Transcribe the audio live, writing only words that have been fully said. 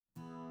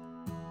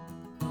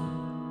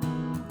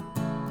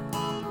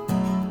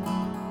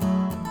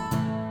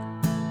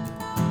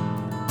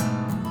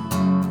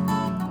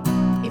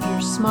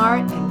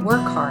smart and work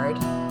hard,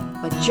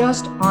 but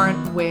just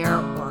aren't where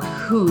or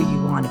who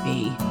you want to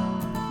be.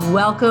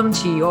 Welcome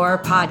to your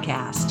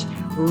podcast,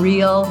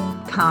 Real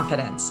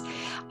Confidence.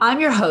 I'm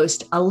your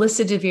host,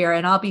 Alyssa DeVere,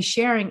 and I'll be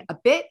sharing a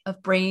bit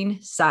of brain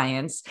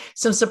science,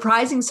 some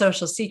surprising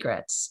social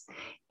secrets,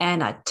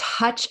 and a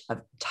touch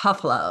of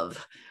tough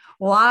love.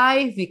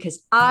 Why?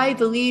 Because I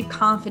believe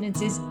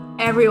confidence is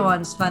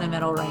everyone's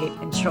fundamental right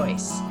and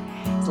choice.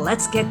 So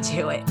let's get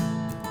to it.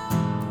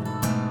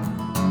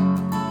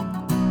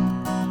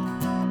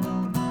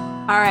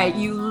 All right,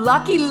 you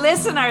lucky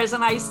listeners,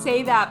 and I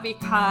say that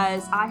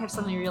because I have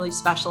something really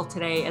special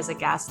today as a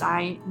guest.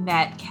 I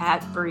met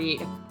Kat Bree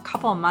a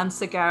couple of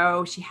months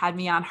ago. She had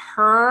me on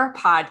her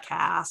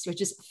podcast, which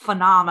is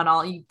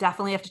phenomenal. You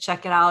definitely have to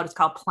check it out. It's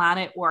called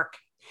Planet Work.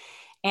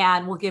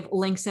 And we'll give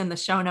links in the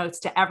show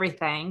notes to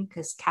everything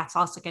because Kat's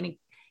also going to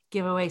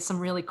give away some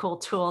really cool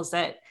tools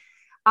that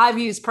I've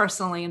used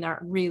personally, and they're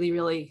really,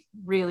 really,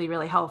 really,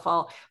 really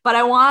helpful. But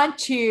I want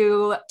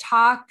to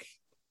talk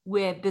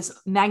with this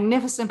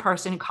magnificent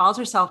person who calls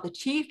herself the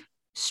Chief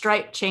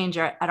Stripe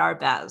Changer at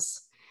Arbez.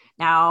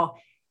 Now,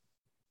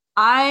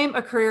 I'm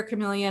a career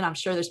chameleon. I'm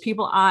sure there's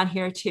people on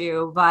here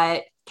too,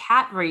 but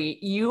Kat Bree,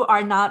 you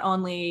are not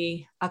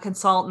only a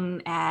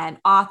consultant and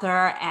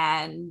author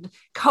and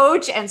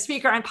coach and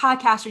speaker and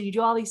podcaster, you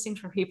do all these things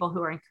for people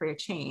who are in career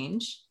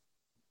change.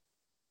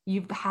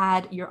 You've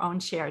had your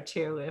own share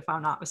too, if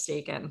I'm not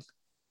mistaken.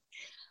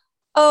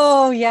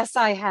 Oh, yes,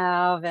 I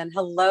have. And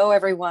hello,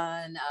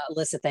 everyone.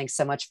 Alyssa, thanks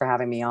so much for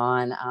having me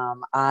on.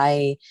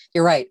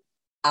 You're right.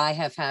 I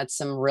have had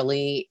some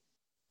really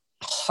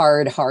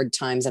hard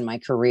times in my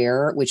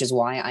career, which is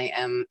why I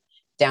am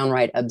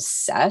downright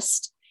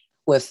obsessed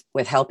with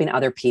helping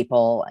other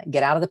people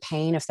get out of the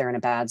pain if they're in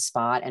a bad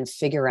spot and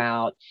figure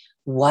out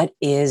what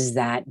is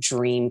that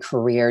dream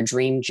career,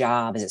 dream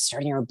job? Is it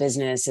starting your own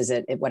business? Is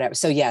it whatever?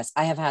 So yes,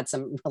 I have had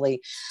some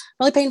really,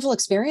 really painful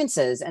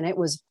experiences, and it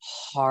was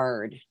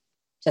hard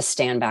to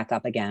stand back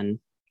up again.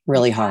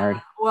 Really hard.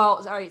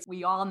 Well, all right.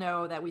 We all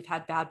know that we've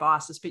had bad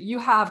bosses, but you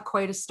have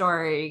quite a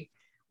story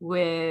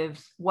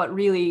with what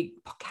really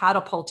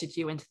catapulted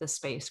you into the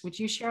space. Would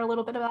you share a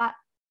little bit of that?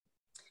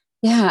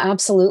 Yeah,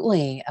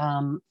 absolutely.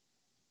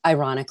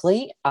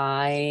 Ironically,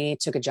 I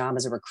took a job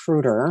as a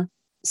recruiter.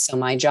 So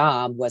my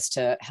job was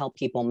to help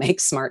people make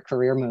smart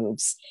career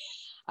moves.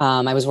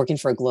 I was working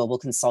for a global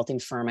consulting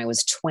firm. I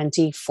was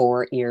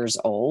 24 years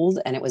old,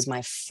 and it was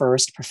my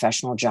first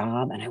professional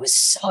job. And I was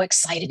so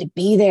excited to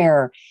be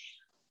there.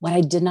 What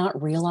I did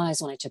not realize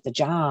when I took the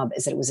job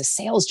is that it was a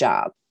sales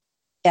job.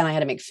 And I had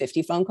to make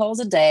 50 phone calls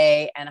a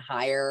day and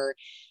hire,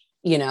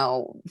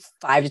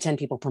 5 to 10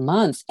 people per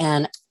month.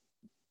 And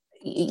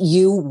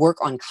you work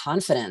on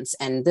confidence.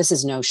 And this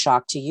is no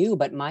shock to you,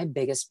 but my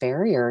biggest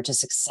barrier to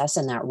success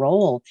in that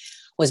role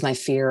was my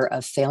fear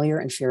of failure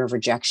and fear of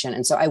rejection.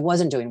 And so I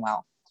wasn't doing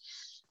well.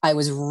 I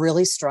was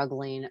really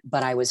struggling,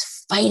 but I was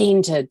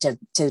fighting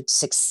to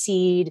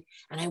succeed,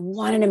 and I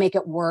wanted to make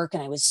it work.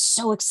 And I was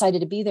so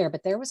excited to be there.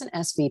 But there was an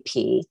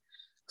SVP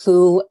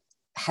who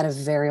had a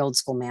very old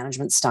school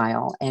management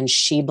style. And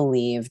she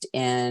believed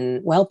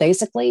in, well,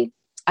 basically,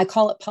 I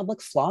call it public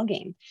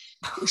flogging.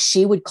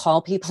 She would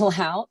call people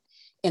out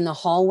in the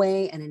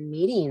hallway and in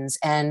meetings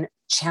and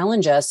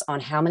challenge us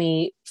on how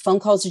many phone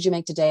calls did you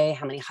make today?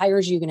 How many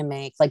hires are you going to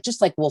make?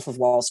 Just like Wolf of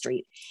Wall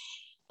Street.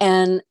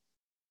 And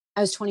I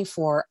was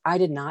 24. I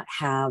did not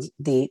have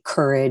the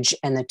courage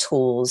and the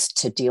tools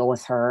to deal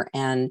with her.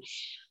 And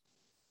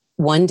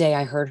one day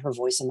I heard her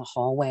voice in the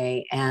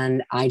hallway,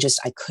 and I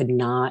could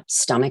not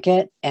stomach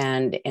it.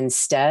 And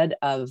instead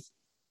of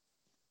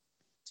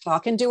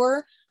talking to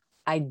her,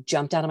 I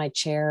jumped out of my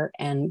chair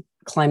and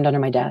climbed under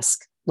my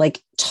desk.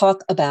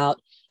 Talk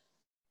about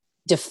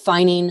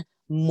defining,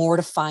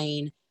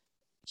 mortifying,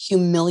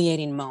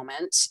 humiliating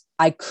moment.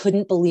 I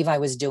couldn't believe I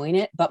was doing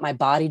it, but my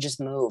body just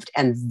moved.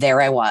 And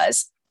there I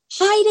was,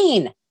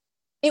 hiding.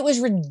 It was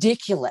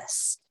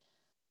ridiculous,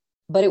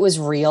 but it was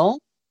real.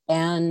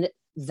 And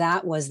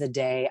that was the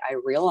day I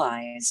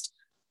realized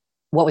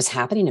what was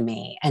happening to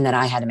me and that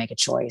I had to make a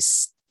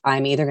choice.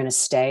 I'm either going to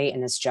stay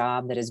in this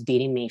job that is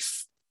beating me,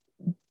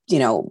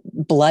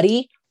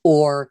 bloody,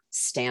 or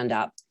stand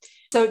up.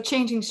 So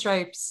changing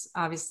stripes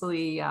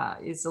obviously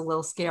is a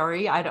little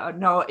scary. I don't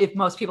know if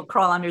most people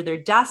crawl under their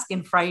desk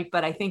in fright,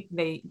 but I think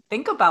they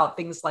think about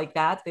things like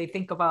that. They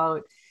think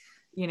about,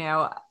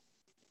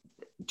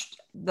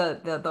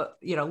 the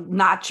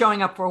not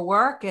showing up for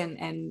work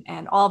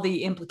and all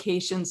the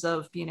implications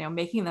of,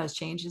 making those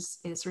changes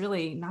is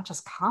really not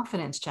just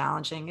confidence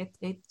challenging.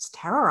 It's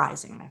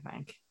terrorizing, I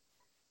think.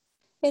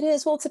 It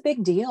is. Well, it's a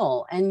big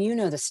deal. And you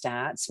know the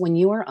stats. When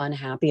you are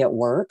unhappy at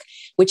work,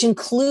 which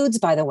includes,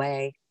 by the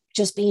way,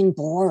 just being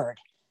bored,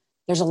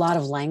 there's a lot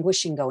of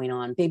languishing going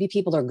on. Maybe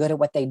people are good at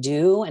what they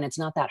do and it's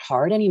not that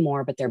hard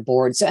anymore, but they're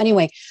bored. So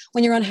anyway,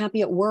 when you're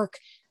unhappy at work,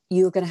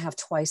 you're going to have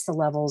twice the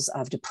levels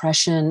of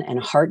depression and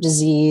heart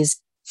disease,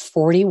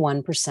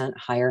 41%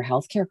 higher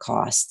healthcare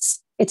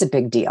costs. It's a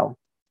big deal.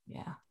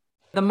 Yeah.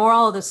 The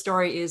moral of the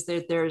story is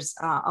that there's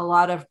a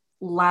lot of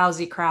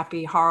lousy,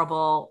 crappy,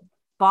 horrible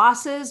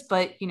bosses,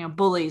 but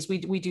bullies.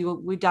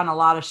 We've done a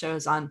lot of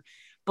shows on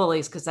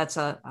bullies because that's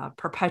a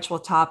perpetual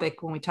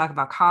topic when we talk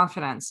about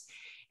confidence.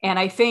 And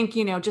I think,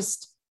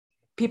 just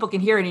people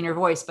can hear it in your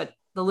voice, but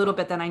the little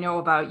bit that I know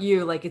about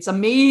you, like, it's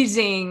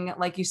amazing,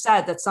 like you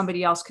said, that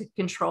somebody else could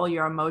control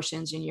your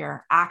emotions and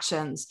your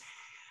actions.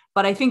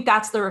 But I think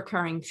that's the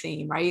recurring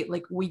theme, right?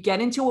 Like, we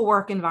get into a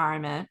work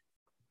environment,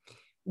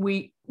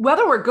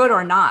 whether we're good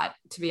or not,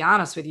 to be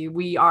honest with you,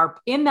 we are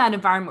in that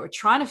environment. We're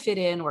trying to fit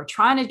in. We're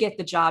trying to get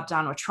the job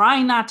done. We're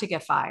trying not to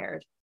get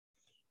fired.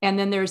 And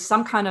then there's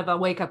some kind of a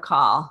wake up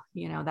call,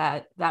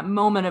 that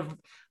moment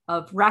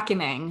of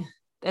reckoning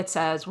that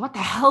says, what the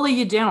hell are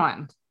you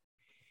doing?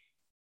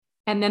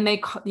 And then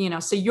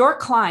so your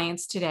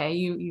clients today,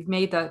 you've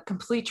made the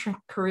complete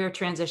career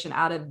transition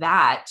out of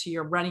that to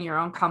you're running your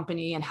own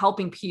company and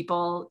helping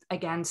people,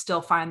 again,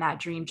 still find that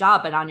dream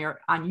job, but on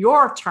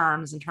your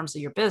terms, in terms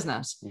of your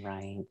business.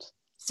 Right.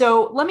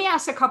 So let me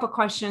ask a couple of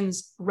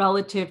questions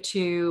relative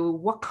to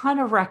what kind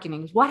of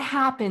reckonings, what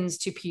happens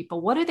to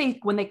people? What do they,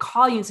 when they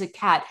call you and say,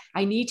 Kat,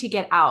 I need to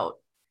get out?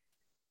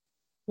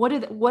 What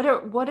has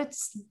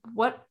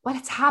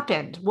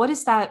happened? What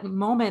is that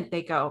moment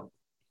they go,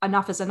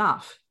 enough is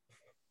enough?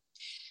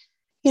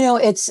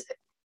 It's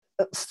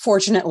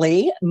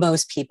fortunately,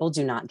 most people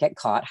do not get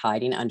caught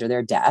hiding under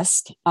their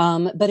desk.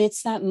 But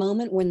it's that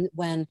moment when,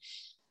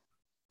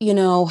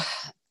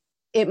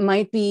 it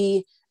might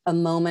be a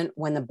moment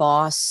when the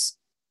boss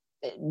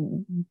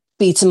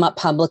beats them up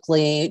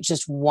publicly.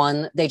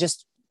 They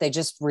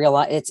just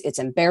realize it's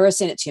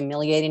embarrassing, it's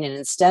humiliating. And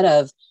instead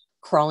of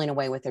crawling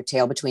away with their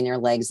tail between their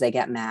legs, they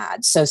get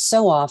mad.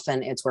 So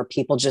often it's where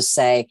people just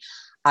say,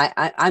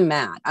 I'm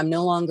mad. I'm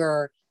no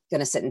longer going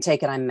to sit and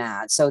take it. I'm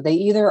mad. So they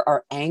either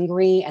are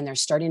angry and they're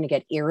starting to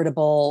get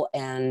irritable,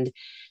 and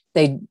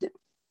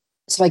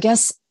so I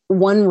guess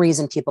one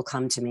reason people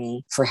come to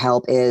me for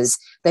help is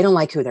they don't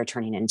like who they're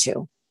turning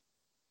into.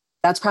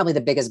 That's probably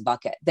the biggest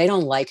bucket. They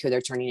don't like who they're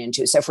turning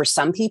into. So for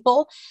some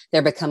people,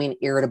 they're becoming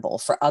irritable.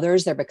 For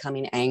others, they're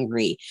becoming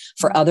angry.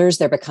 For others,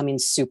 they're becoming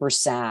super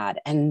sad.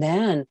 And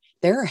then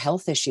there are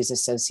health issues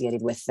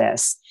associated with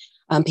this.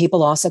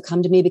 People also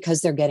come to me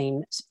because they're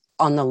getting,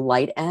 on the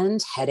light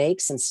end,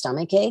 headaches and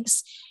stomach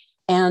aches.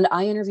 And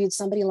I interviewed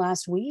somebody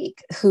last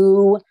week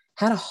who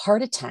had a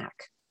heart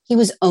attack. He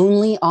was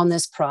only on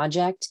this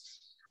project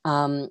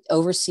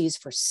overseas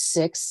for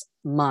 6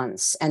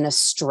 months, and the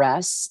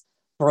stress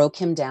broke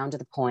him down to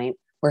the point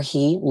where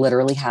he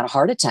literally had a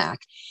heart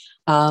attack.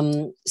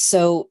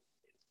 So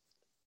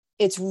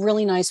it's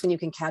really nice when you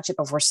can catch it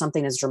before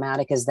something as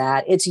dramatic as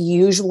that. It's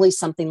usually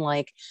something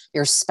like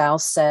your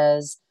spouse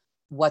says,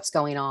 what's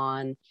going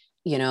on?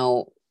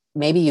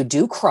 Maybe you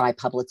do cry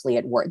publicly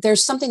at work.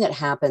 There's something that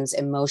happens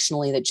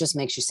emotionally that just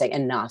makes you say,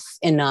 enough,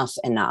 enough,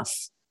 enough.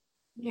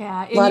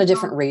 Yeah. A lot of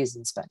different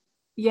reasons, but.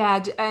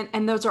 Yeah.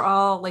 And those are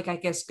all, like, I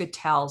guess, good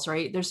tells,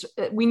 right?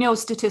 We know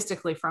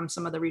statistically from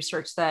some of the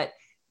research that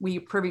we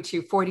privy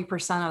to,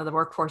 40% of the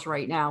workforce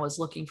right now is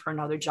looking for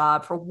another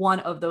job for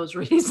one of those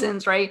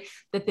reasons, right?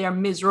 That they're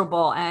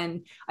miserable.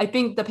 And I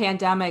think the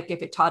pandemic,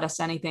 if it taught us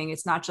anything,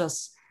 it's not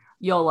just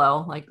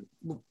YOLO, like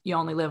you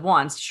only live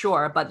once,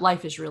 sure, but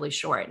life is really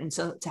short. And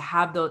so to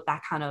have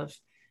that kind of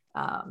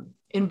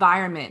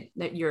environment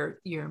that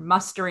you're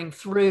mustering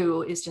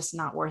through is just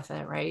not worth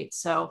it, right?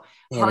 So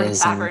heart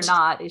attack or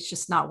not, it's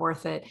just not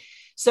worth it.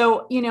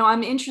 So,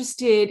 I'm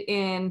interested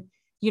in,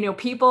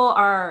 people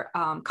are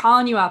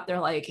calling you up. They're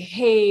like,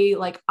 hey,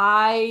 like,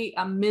 I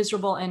am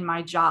miserable in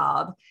my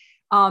job.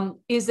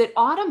 Is it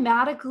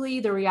automatically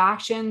the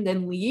reaction,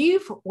 then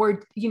leave?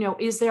 Or,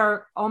 is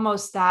there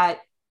almost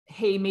that,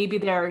 hey, maybe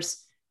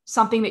there's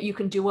something that you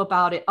can do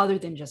about it other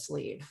than just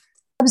leave?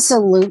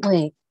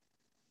 Absolutely.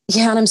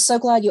 Yeah. And I'm so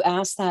glad you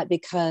asked that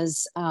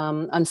because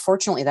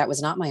unfortunately, that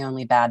was not my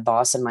only bad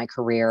boss in my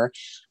career.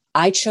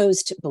 I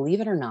chose to,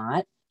 believe it or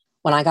not,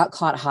 when I got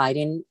caught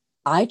hiding,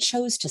 I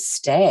chose to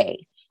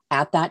stay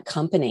at that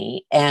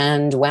company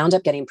and wound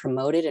up getting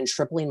promoted and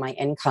tripling my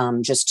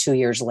income just 2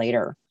 years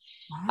later.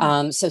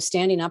 Wow. So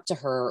standing up to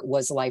her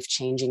was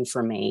life-changing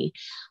for me.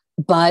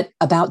 But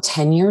about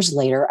 10 years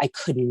later, I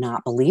could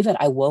not believe it.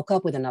 I woke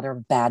up with another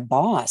bad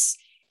boss.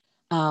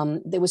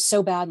 It was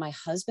so bad. My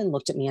husband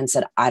looked at me and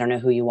said, I don't know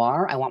who you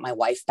are. I want my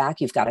wife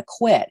back. You've got to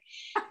quit.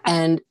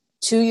 And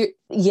 2 years.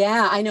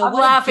 Yeah, I know. I'm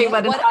laughing,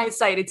 but in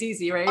hindsight, it's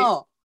easy, right?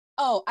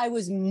 Oh, I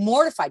was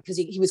mortified because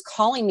he was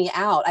calling me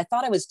out. I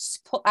thought I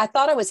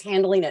was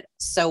handling it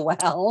so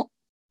well.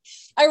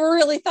 I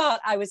really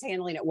thought I was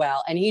handling it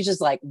well. And he's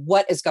just like,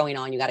 what is going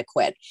on? You got to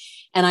quit.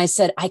 And I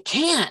said, I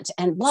can't.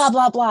 And blah,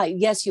 blah, blah.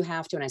 Yes, you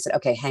have to. And I said,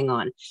 okay, hang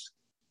on.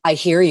 I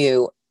hear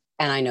you.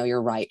 And I know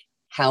you're right.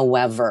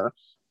 However,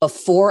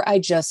 before I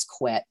just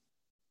quit,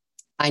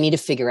 I need to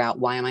figure out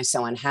why am I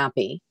so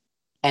unhappy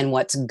and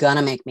what's going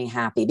to make me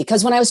happy.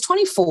 Because when I was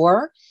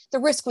 24, the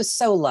risk was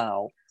so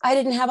low. I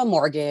didn't have a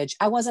mortgage.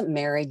 I wasn't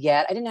married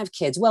yet. I didn't have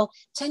kids. Well,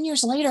 10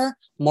 years later,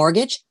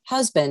 mortgage,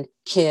 husband,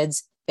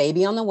 kids,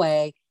 baby on the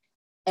way,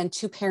 and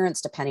 2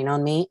 parents depending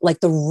on me. Like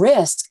the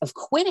risk of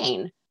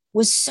quitting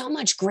was so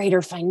much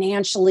greater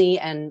financially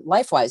and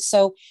life-wise.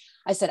 So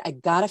I said, I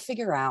got to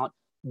figure out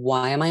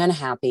why am I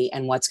unhappy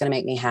and what's going to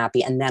make me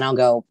happy. And then I'll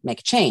go make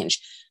a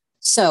change.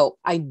 So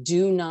I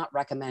do not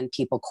recommend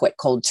people quit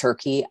cold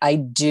turkey. I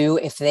do,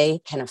 if they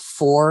can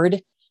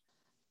afford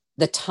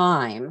the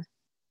time,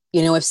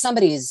 if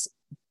somebody's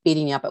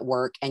beating you up at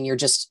work and you're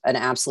just an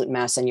absolute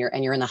mess and you're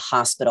in the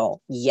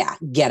hospital, yeah,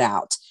 get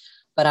out.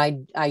 But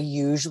I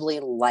usually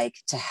like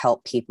to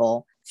help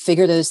people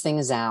figure those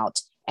things out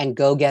and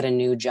go get a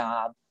new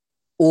job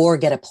or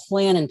get a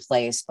plan in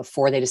place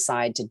before they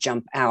decide to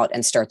jump out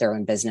and start their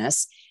own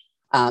business.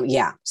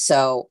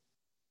 So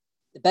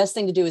the best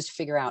thing to do is to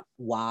figure out,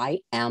 why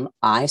am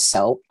I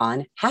so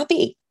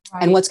unhappy?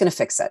 Right. And what's going to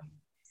fix it?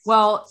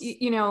 Well,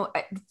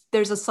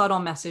 there's a subtle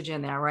message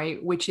in there,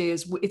 right? Which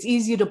is, it's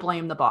easy to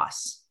blame the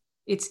boss.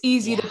 It's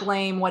easy to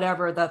blame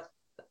whatever the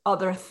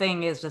other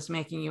thing is that's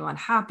making you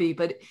unhappy,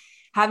 but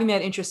having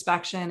that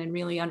introspection and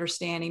really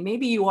understanding,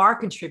 maybe you are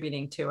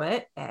contributing to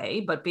it,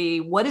 A, but B,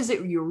 what is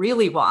it you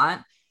really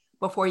want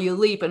before you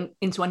leap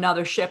into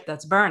another ship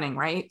that's burning,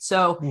 right?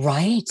 So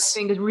right. I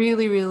think it's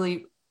really,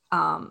 really,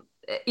 I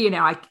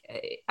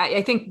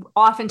think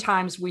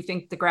oftentimes we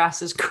think the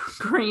grass is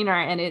greener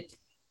and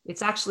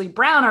it's actually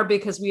browner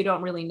because we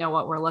don't really know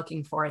what we're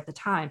looking for at the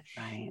time.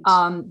 Right.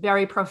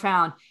 Very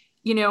profound.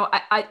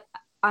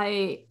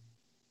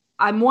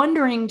 I'm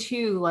wondering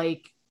too,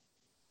 like,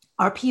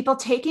 are people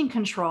taking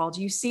control?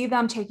 Do you see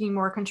them taking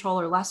more control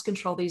or less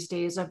control these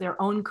days of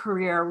their own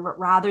career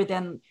rather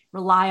than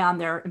rely on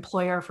their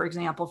employer, for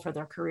example, for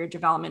their career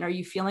development? Are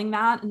you feeling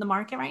that in the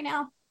market right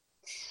now?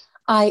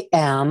 I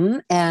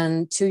am.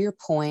 And to your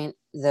point,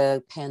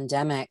 the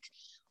pandemic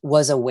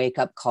was a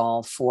wake-up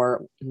call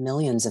for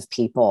millions of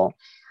people.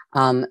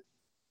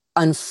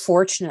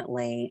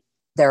 Unfortunately,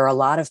 there are a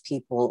lot of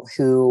people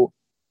who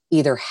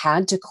either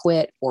had to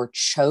quit or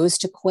chose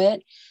to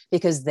quit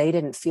because they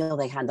didn't feel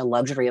they had the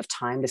luxury of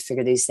time to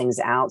figure these things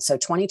out. So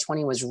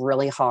 2020 was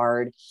really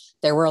hard.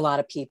 There were a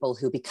lot of people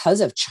who, because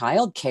of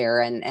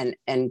childcare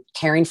and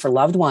caring for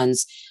loved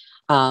ones,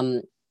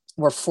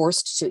 were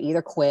forced to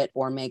either quit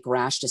or make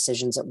rash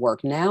decisions at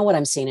work. Now, what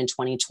I'm seeing in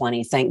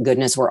 2020, thank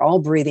goodness, we're all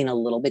breathing a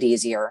little bit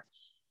easier.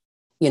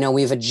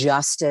 We've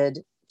adjusted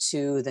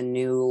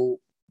to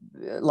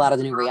a lot of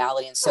the new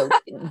reality. And so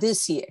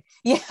this year,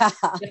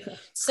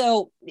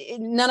 so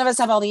none of us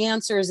have all the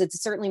answers. It's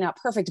certainly not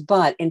perfect,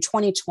 but in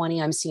 2020,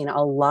 I'm seeing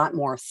a lot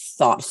more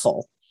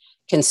thoughtful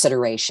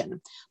consideration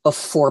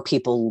before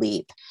people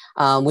leap,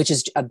 which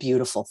is a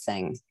beautiful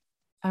thing.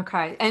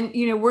 Okay. And,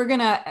 we're going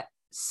to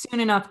soon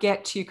enough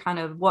get to kind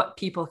of what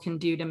people can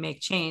do to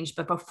make change.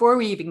 But before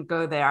we even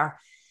go there,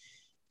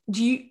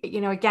 do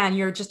you, again,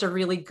 you're just a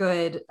really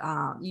good,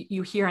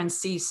 you hear and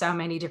see so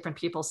many different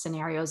people's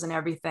scenarios and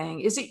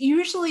everything. Is it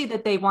usually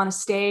that they want to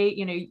stay,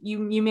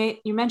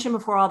 you mentioned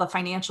before all the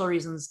financial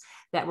reasons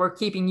that were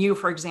keeping you,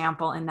 for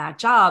example, in that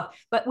job,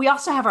 but we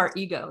also have our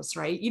egos,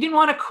 right? You didn't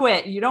want to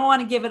quit. You don't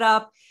want to give it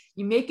up.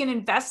 You make an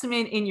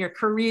investment in your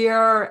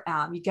career.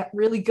 You get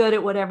really good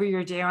at whatever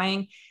you're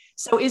doing.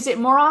 So is it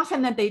more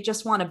often that they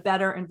just want a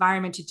better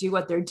environment to do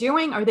what they're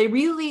doing? Are they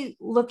really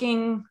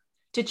looking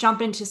to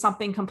jump into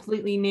something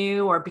completely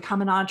new or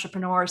become an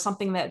entrepreneur,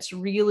 something that's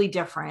really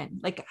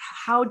different? Like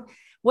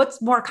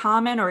what's more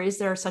common, or is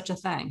there such a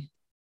thing?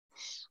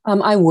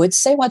 I would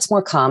say what's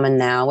more common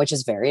now, which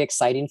is very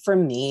exciting for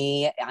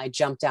me. I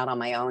jumped out on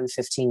my own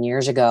 15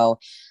 years ago.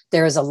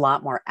 There is a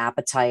lot more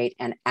appetite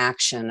and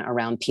action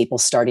around people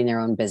starting their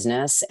own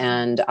business.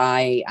 And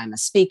I'm a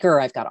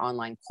speaker. I've got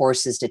online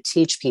courses to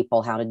teach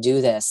people how to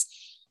do this.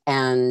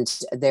 And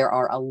there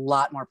are a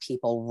lot more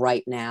people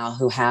right now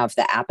who have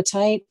the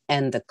appetite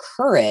and the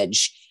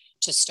courage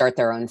to start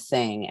their own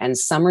thing. And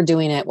some are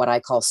doing it what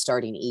I call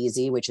starting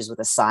easy, which is with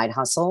a side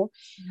hustle.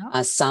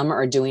 Yep. Some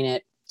are doing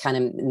it kind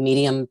of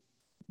medium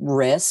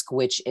risk,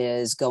 which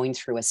is going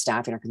through a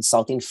staffing or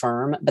consulting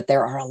firm. But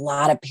there are a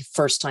lot of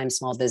first-time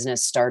small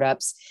business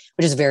startups,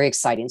 which is very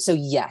exciting. So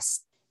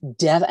yes,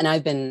 and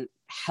I've been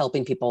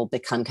helping people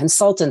become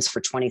consultants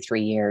for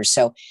 23 years.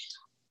 So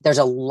there's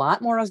a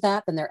lot more of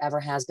that than there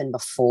ever has been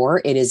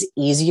before. It is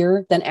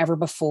easier than ever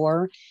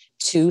before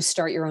to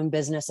start your own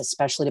business,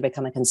 especially to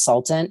become a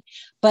consultant.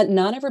 But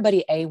not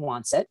everybody,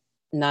 wants it.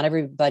 Not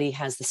everybody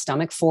has the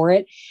stomach for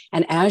it.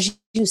 And as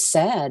you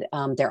said,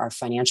 there are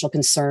financial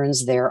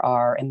concerns, there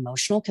are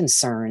emotional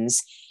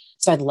concerns.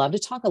 So I'd love to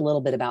talk a little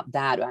bit about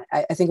that.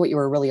 I think what you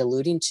were really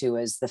alluding to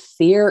is the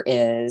fear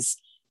is,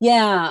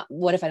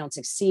 what if I don't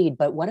succeed?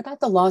 But what about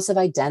the loss of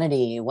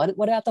identity? What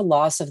about the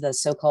loss of the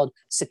so-called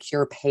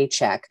secure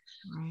paycheck?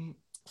 Right.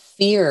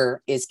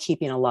 Fear is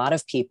keeping a lot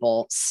of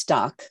people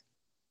stuck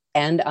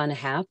and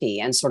unhappy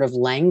and sort of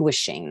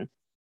languishing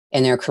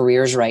in their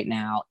careers right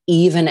now,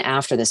 even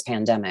after this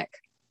pandemic.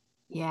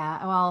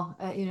 Yeah, well,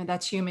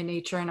 that's human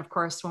nature. And of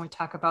course, when we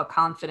talk about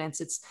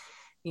confidence, it's,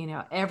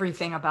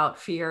 everything about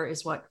fear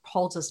is what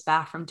holds us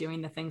back from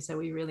doing the things that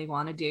we really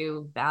want to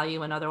do,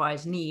 value, and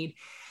otherwise need.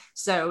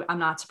 So I'm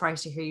not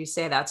surprised to hear you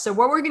say that. So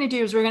what we're going to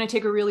do is we're going to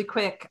take a really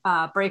quick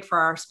break for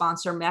our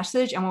sponsor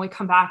message. And when we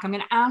come back, I'm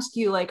going to ask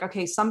you like,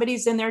 okay,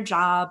 somebody's in their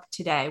job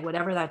today,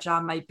 whatever that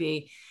job might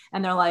be.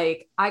 And they're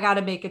like, I got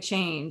to make a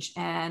change.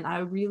 And I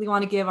really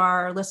want to give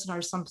our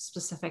listeners some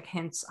specific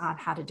hints on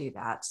how to do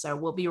that. So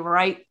we'll be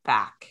right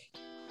back.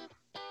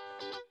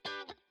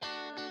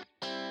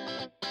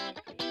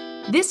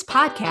 This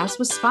podcast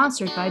was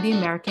sponsored by the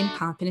American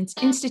Confidence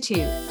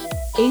Institute.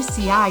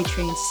 ACI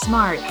trains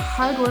smart,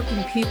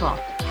 hardworking people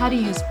how to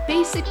use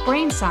basic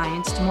brain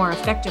science to more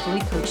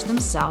effectively coach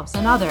themselves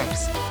and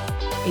others.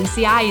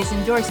 ACI is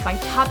endorsed by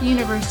top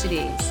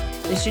universities,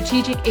 the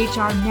Strategic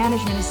HR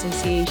Management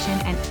Association,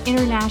 and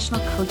International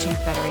Coaching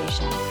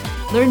Federation.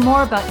 Learn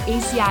more about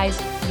ACI's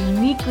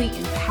uniquely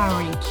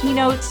empowering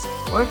keynotes,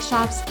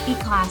 workshops,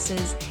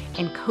 e-classes,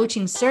 and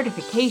coaching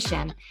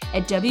certification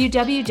at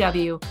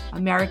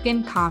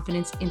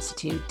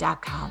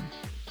www.americanconfidenceinstitute.com.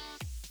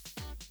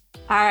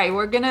 All right,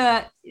 we're going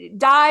to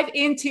dive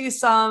into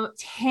some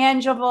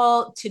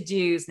tangible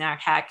to-dos now,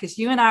 Kat, because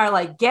you and I are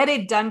like get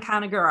it done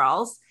kind of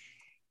girls.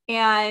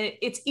 And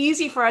it's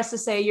easy for us to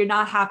say you're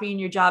not happy in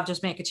your job,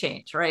 just make a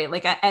change, right?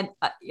 Like, I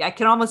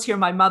can almost hear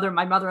my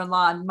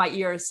mother-in-law in my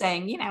ear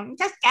saying,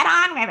 just get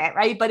on with it,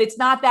 right? But it's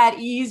not that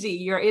easy.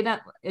 You're in a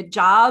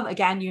job.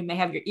 Again, you may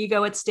have your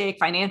ego at stake,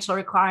 financial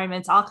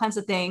requirements, all kinds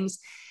of things.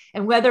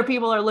 And whether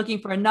people are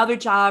looking for another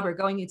job or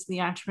going into the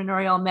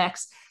entrepreneurial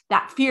mix,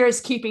 that fear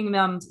is keeping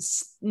them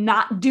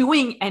not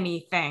doing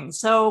anything.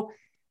 So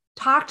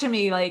talk to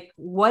me, like,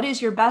 what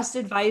is your best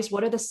advice?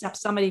 What are the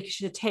steps somebody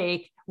should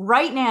take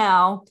right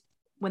now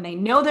when they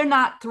know they're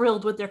not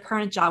thrilled with their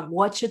current job?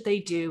 What should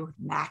they do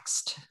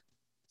next?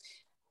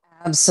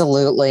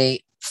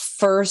 Absolutely.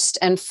 First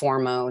and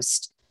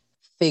foremost,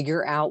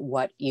 figure out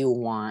what you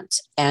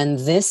want. And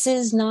this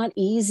is not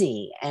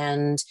easy.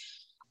 And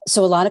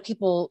so a lot of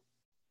people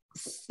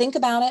think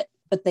about it,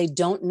 but they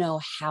don't know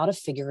how to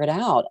figure it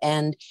out.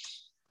 And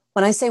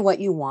when I say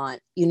what you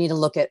want, you need to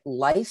look at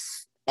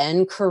life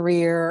and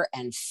career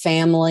and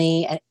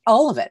family and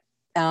all of it,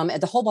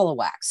 the whole ball of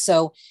wax.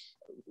 So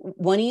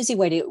one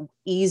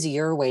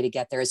easier way to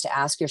get there is to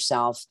ask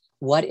yourself,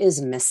 what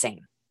is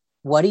missing?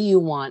 What do you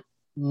want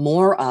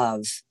more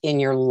of in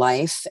your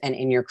life and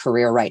in your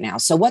career right now?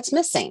 So what's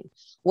missing?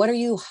 What are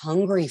you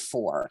hungry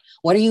for?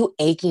 What are you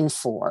aching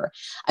for?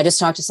 I just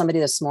talked to somebody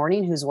this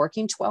morning who's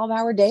working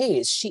 12-hour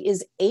days. She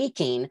is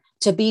aching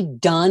to be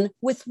done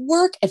with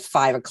work at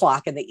 5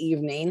 o'clock in the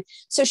evening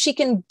so she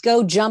can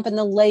go jump in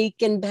the lake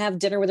and have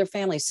dinner with her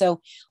family.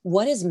 So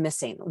what is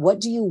missing?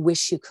 What do you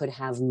wish you could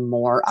have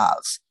more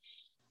of?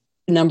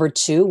 Number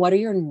two, what are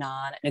your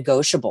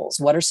non-negotiables?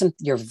 What are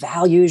your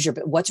values?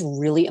 What's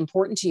really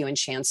important to you? And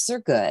chances are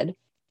good,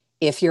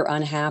 if you're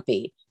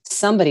unhappy,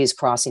 somebody's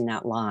crossing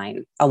that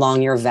line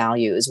along your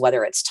values,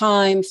 whether it's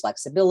time,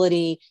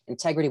 flexibility,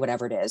 integrity,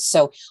 whatever it is.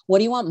 So what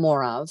do you want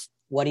more of?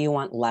 What do you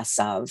want less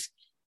of?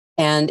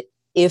 And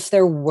if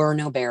there were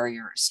no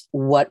barriers,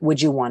 what would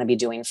you want to be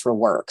doing for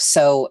work?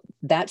 So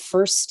that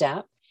first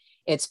step,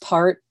 it's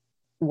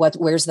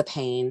where's the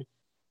pain?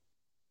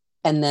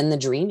 And then the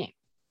dreaming.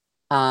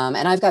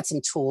 And I've got some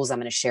tools I'm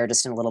going to share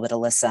just in a little bit,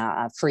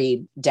 Alyssa, a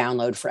free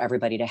download for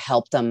everybody to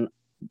help them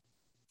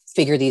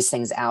figure these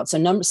things out.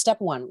 So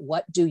step one,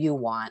 what do you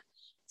want?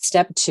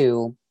 Step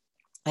two,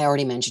 I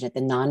already mentioned it,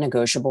 the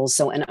non-negotiables.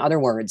 So in other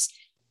words,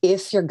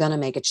 if you're going to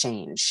make a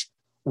change,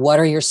 what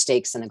are your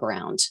stakes in the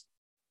ground?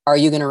 Are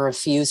you going to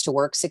refuse to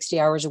work 60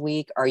 hours a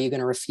week? Are you going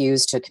to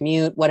refuse to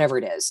commute? Whatever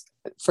it is,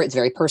 it's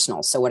very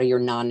personal. So what are your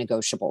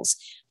non-negotiables?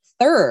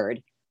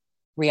 Third,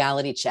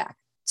 reality check.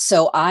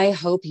 So I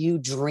hope you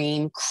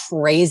dream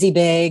crazy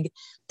big.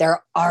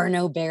 There are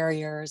no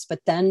barriers. But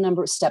then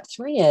step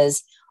three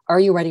is, are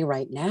you ready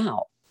right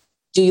now?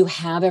 Do you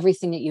have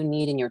everything that you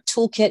need in your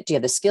toolkit? Do you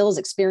have the skills,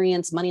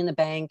 experience, money in the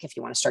bank? If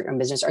you want to start your own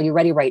business, are you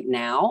ready right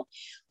now?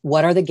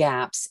 What are the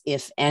gaps,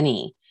 if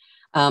any?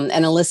 And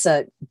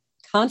Alyssa,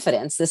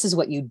 confidence, this is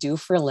what you do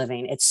for a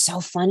living. It's so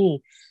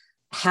funny.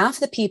 Half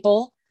the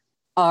people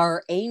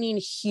are aiming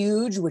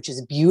huge, which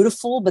is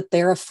beautiful, but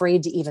they're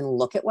afraid to even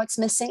look at what's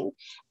missing.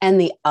 And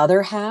the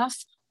other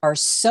half are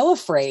so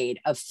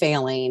afraid of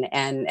failing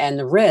and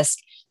the risk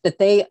that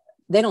they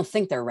don't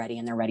think they're ready,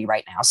 and they're ready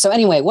right now. So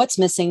anyway, what's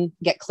missing?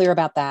 Get clear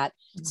about that.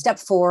 Step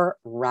 4,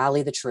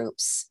 rally the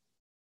troops.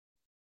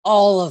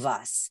 All of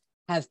us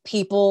have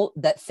people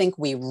that think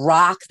we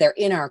rock. They're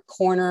in our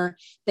corner.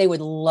 They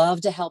would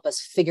love to help us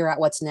figure out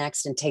what's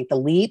next and take the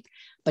leap,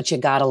 but you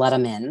got to let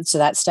them in. So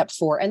that's step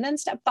 4. And then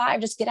step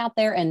 5, just get out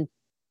there and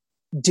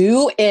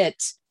do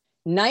it.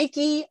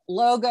 Nike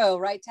logo,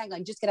 right?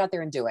 Tagline, just get out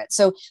there and do it.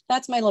 So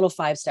that's my little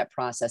 5-step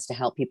process to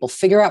help people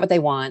figure out what they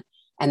want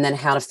and then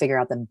how to figure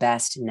out the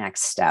best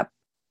next step.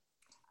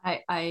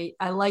 I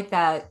like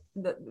that.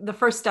 The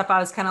first step, I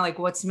was kind of like,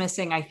 what's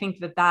missing? I think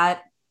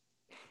that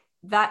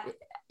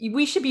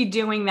we should be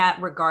doing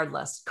that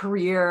regardless,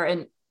 career.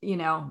 And,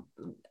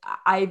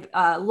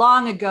 I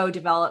long ago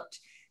developed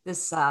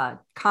this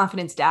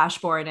confidence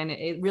dashboard, and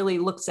it really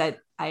looks at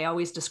I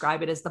always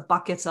describe it as the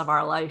buckets of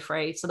our life,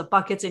 right? So the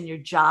buckets in your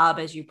job,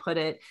 as you put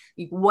it,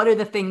 what are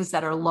the things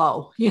that are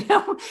low,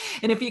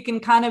 And if you can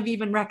kind of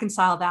even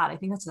reconcile that, I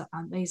think that's an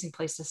amazing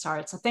place to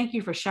start. So thank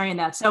you for sharing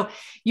that. So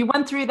you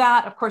went through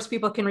that. Of course,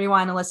 people can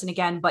rewind and listen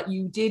again, but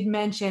you did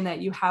mention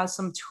that you have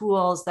some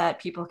tools that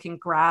people can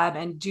grab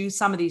and do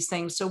some of these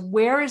things. So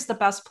where is the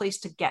best place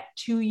to get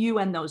to you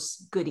and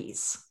those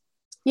goodies?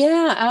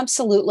 Yeah,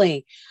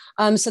 absolutely.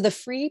 So the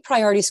free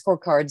priority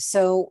scorecard.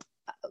 So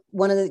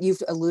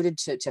you've alluded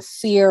to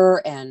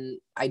fear and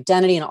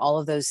identity and all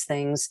of those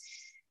things.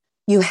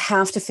 You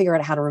have to figure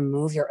out how to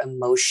remove your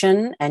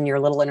emotion and your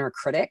little inner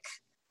critic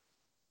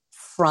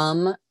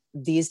from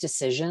these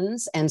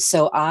decisions. And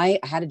so I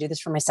had to do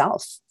this for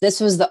myself. This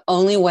was the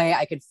only way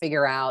I could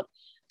figure out,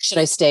 should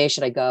I stay?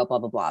 Should I go? Blah,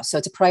 blah, blah. So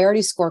it's a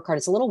priority scorecard.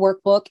 It's a little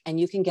workbook, and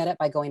you can get it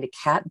by going to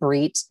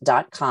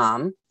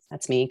katbreet.com.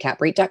 That's me,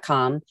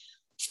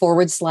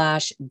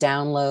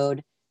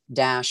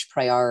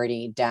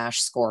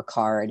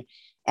 katbreet.com/download-priority-scorecard.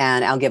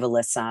 And I'll give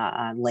Alyssa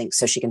a link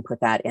so she can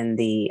put that in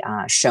the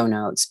show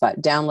notes,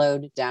 but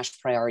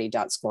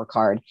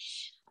download-priority.scorecard.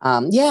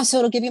 So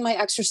it'll give you my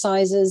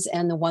exercises.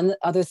 And the one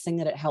other thing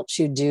that it helps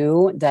you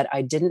do that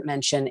I didn't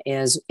mention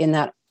is in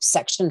that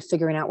section,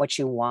 figuring out what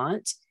you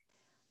want,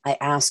 I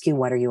ask you,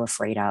 what are you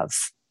afraid of?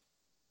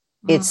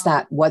 It's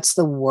that, what's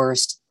the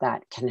worst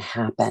that can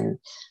happen?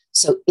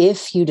 So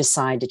if you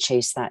decide to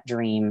chase that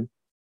dream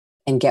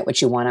and get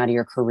what you want out of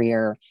your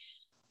career,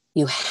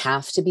 you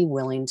have to be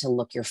willing to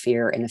look your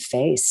fear in the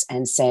face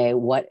and say,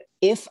 what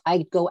if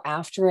I go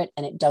after it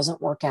and it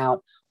doesn't work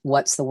out?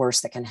 What's the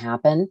worst that can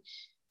happen?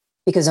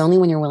 Because only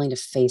when you're willing to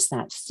face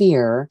that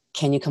fear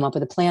can you come up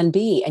with a plan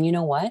B. And you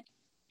know what?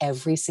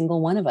 Every single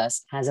one of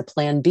us has a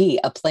plan B,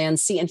 a plan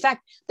C. In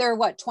fact, there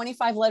are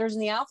 25 letters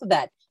in the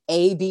alphabet,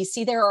 A, B,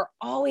 C. There are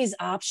always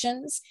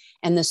options.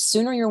 And the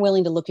sooner you're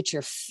willing to look at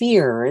your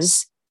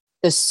fears,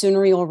 the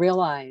sooner you'll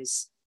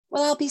realize,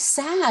 well, I'll be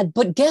sad,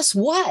 but guess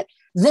what?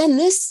 Then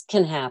this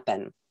can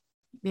happen.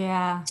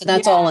 Yeah. So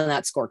that's all in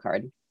that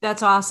scorecard.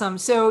 That's awesome.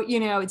 So,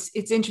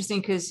 it's interesting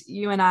because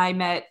you and I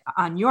met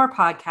on your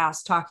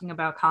podcast talking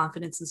about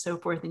confidence and so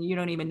forth, and you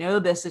don't even know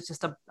this. It's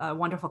just a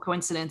wonderful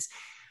coincidence.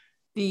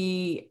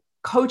 The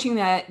coaching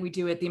that we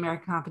do at the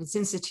American Confidence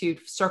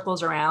Institute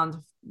circles around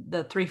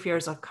the 3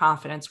 fears of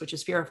confidence, which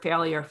is fear of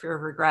failure, fear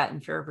of regret,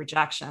 and fear of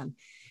rejection.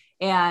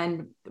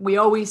 And we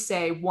always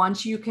say,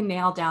 once you can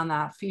nail down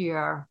that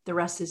fear, the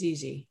rest is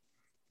easy.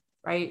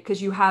 Right?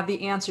 Because you have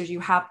the answers,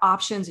 you have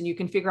options, and you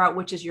can figure out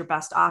which is your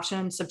best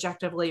option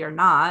subjectively or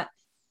not.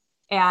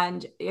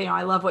 And,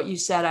 I love what you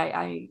said.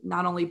 I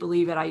not only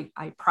believe it,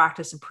 I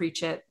practice and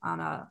preach it on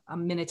a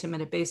minute to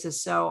minute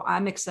basis. So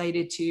I'm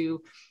excited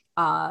to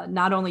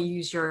not only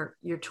use your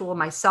tool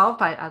myself,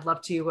 I'd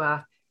love to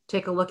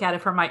take a look at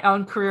it for my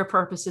own career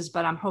purposes,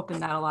 but I'm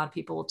hoping that a lot of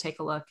people will take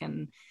a look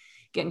and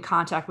get in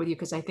contact with you,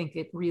 because I think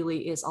it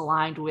really is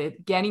aligned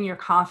with getting your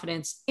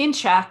confidence in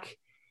check,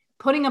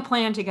 putting a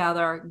plan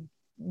together,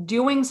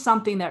 doing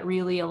something that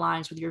really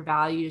aligns with your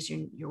values,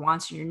 your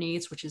wants and your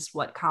needs, which is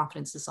what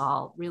confidence is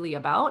all really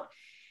about.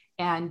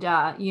 And,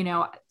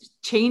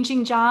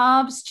 changing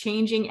jobs,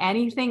 changing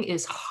anything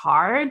is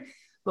hard,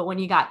 but when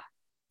you got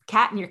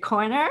Kat in your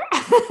corner,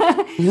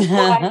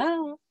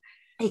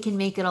 it can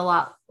make it a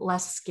lot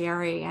less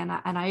scary. And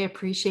I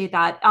appreciate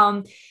that.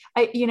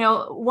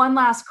 One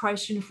last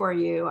question for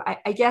you.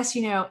 I guess,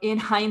 in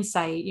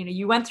hindsight,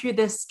 you went through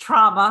this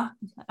trauma.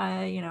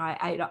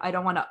 I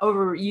don't want to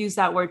overuse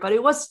that word, but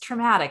it was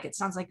traumatic. It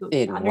sounds like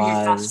it under was.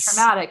 Your past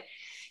traumatic,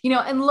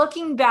 and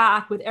looking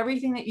back with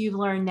everything that you've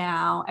learned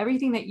now,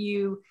 everything that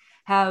you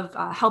have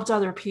helped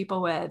other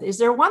people with, is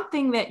there one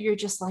thing that you're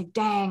just like,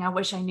 dang, I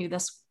wish I knew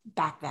this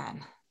back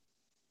then?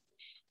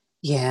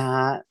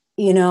 Yeah.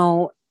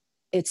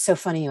 It's so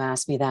funny you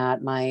asked me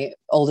that. My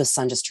oldest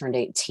son just turned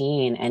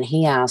 18, and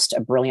he asked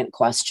a brilliant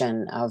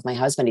question of my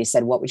husband. He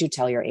said, what would you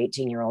tell your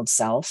 18-year-old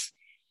self?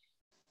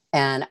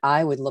 And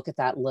I would look at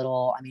that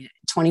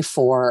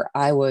 24,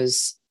 I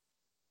was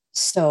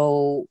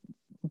so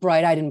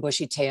bright-eyed and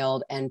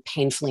bushy-tailed and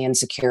painfully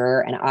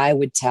insecure. And I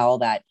would tell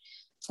that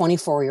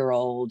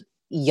 24-year-old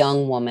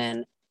young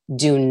woman,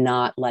 do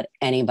not let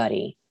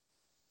anybody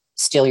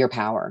steal your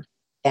power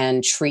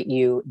and treat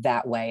you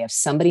that way. If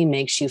somebody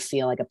makes you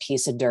feel like a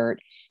piece of dirt,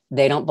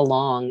 they don't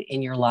belong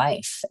in your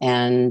life,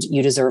 and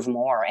you deserve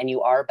more, and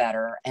you are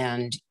better.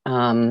 And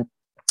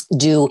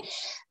do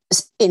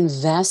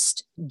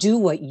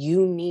what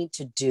you need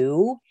to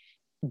do.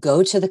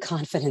 Go to the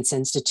Confidence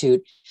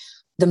Institute.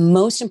 The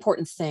most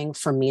important thing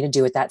for me to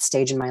do at that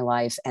stage in my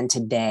life and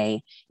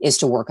today is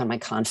to work on my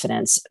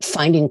confidence,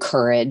 finding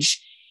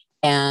courage.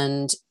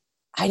 And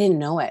I didn't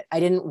know it. I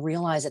didn't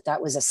realize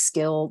that was a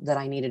skill that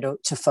I needed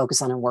to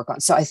focus on and work on.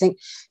 So I think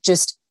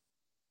just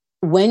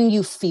when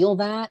you feel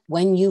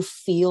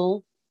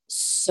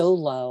so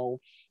low,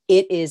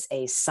 it is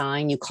a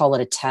sign. You call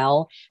it a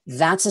tell.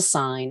 That's a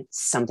sign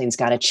something's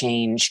got to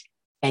change,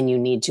 and you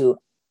need to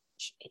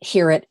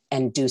hear it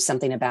and do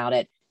something about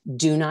it.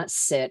 Do not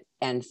sit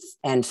and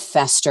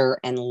fester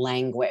and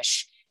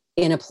languish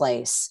in a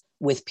place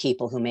with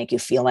people who make you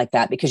feel like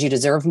that, because you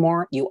deserve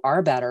more, you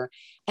are better,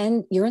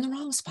 and you're in the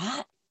wrong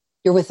spot.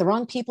 You're with the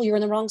wrong people, you're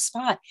in the wrong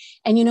spot.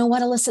 And you know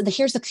what,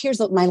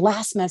 Alyssa, my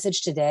last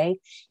message today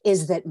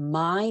is that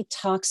my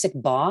toxic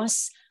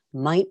boss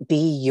might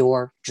be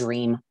your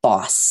dream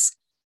boss.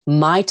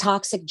 My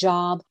toxic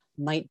job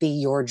might be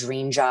your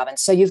dream job. And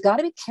so you've got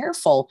to be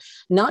careful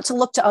not to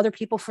look to other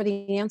people for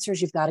the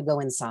answers. You've got to go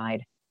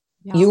inside.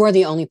 Yeah. You are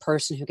the only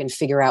person who can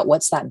figure out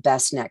what's that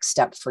best next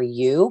step for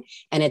you.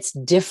 And it's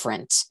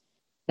different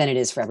than it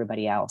is for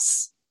everybody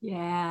else.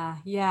 Yeah.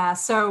 Yeah.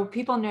 So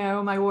people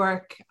know my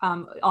work,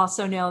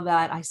 also know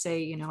that I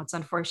say, it's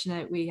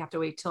unfortunate we have to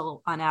wait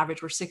till on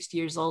average we're 60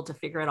 years old to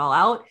figure it all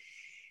out.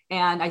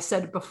 And I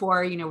said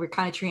before, we're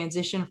kind of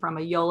transition from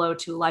a YOLO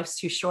to life's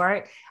too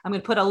short. I'm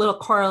going to put a little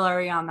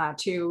corollary on that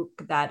too,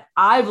 that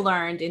I've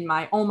learned in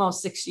my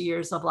almost 60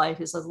 years of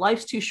life is that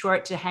life's too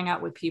short to hang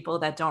out with people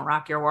that don't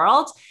rock your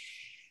world.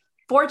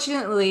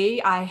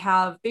 Fortunately, I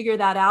have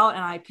figured that out,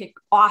 and I pick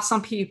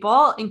awesome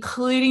people,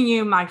 including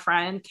you, my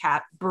friend,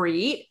 Kat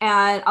Breet,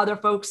 and other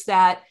folks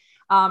that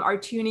are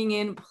tuning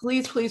in.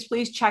 Please, please,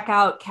 please check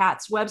out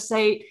Kat's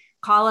website.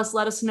 Call us,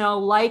 let us know,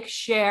 like,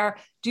 share,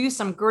 do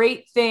some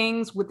great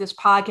things with this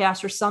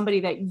podcast, or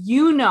somebody that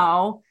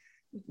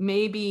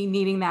may be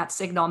needing that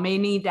signal, may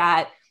need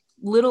that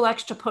little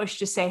extra push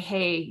to say,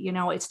 hey,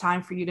 it's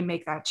time for you to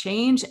make that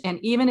change. And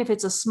even if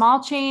it's a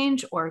small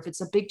change or if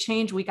it's a big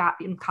change, we got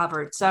you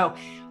covered. So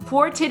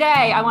for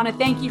today, I want to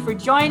thank you for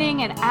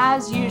joining. And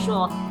as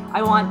usual,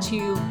 I want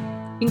to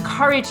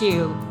encourage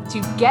you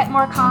to get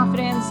more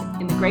confidence.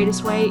 And the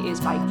greatest way is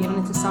by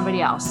giving it to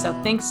somebody else. So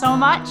thanks so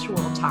much.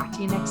 We'll talk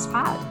to you next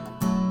pod.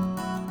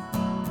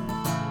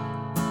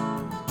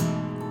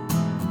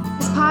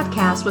 This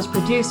podcast was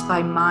produced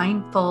by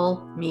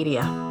Mindful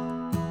Media.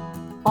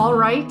 All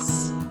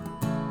rights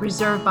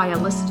reserved by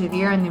Alyssa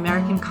DeVere and the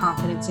American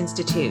Confidence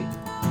Institute.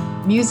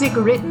 Music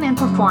written and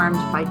performed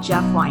by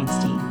Jeff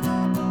Weinstein.